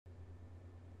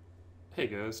Hey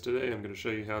guys, today I'm going to show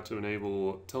you how to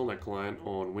enable Telnet Client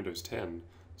on Windows 10.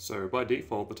 So by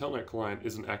default, the Telnet Client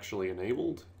isn't actually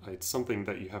enabled. It's something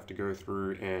that you have to go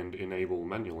through and enable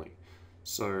manually.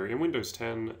 So in Windows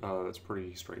 10, that's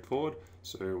pretty straightforward.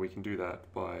 So we can do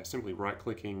that by simply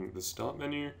right-clicking the Start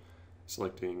menu,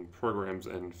 selecting Programs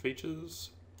and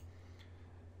Features,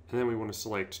 and then we want to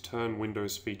select Turn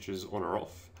Windows Features on or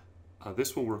off.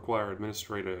 This will require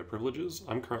administrator privileges.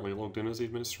 I'm currently logged in as the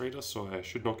administrator, so I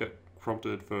should not get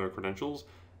prompted for credentials.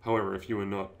 However, if you are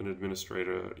not an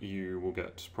administrator, you will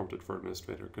get prompted for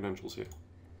administrator credentials here.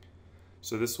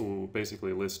 So this will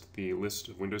basically list the list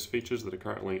of Windows features that are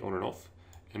currently on and off.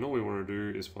 And all we want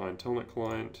to do is find Telnet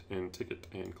Client and tick it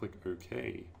and click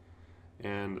OK.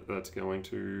 And that's going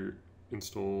to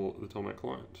install the Telnet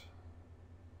Client.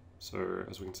 So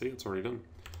as we can see, it's already done.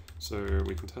 So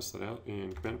we can test that out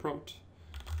in command prompt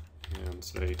and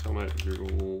say telnet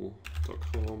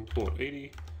google.com port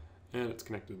 80, and it's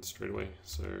connected straight away.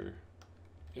 So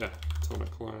yeah, Telnet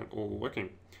Client all working.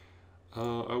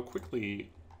 I'll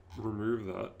quickly remove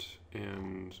that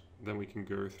and then we can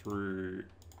go through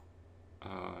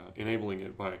enabling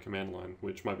it via command line,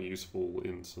 which might be useful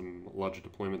in some larger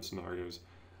deployment scenarios.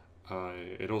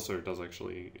 It also does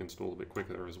actually install a bit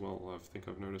quicker as well, I think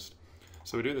I've noticed.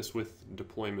 So we do this with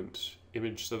deployment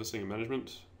image servicing and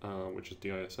management, which is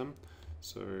DISM.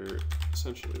 So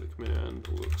essentially the command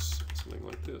looks something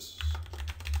like this.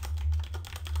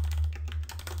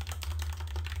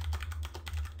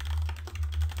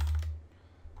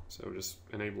 So we're just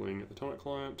enabling the Telnet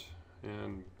client,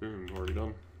 and boom, already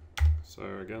done. So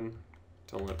again,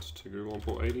 Telnet to Google on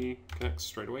port 80 connects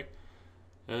straight away.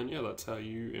 And yeah, that's how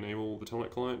you enable the Telnet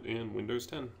client in Windows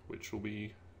 10, which will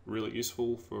be really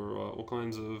useful for all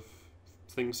kinds of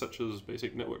things such as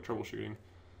basic network troubleshooting.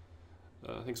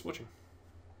 Thanks for watching.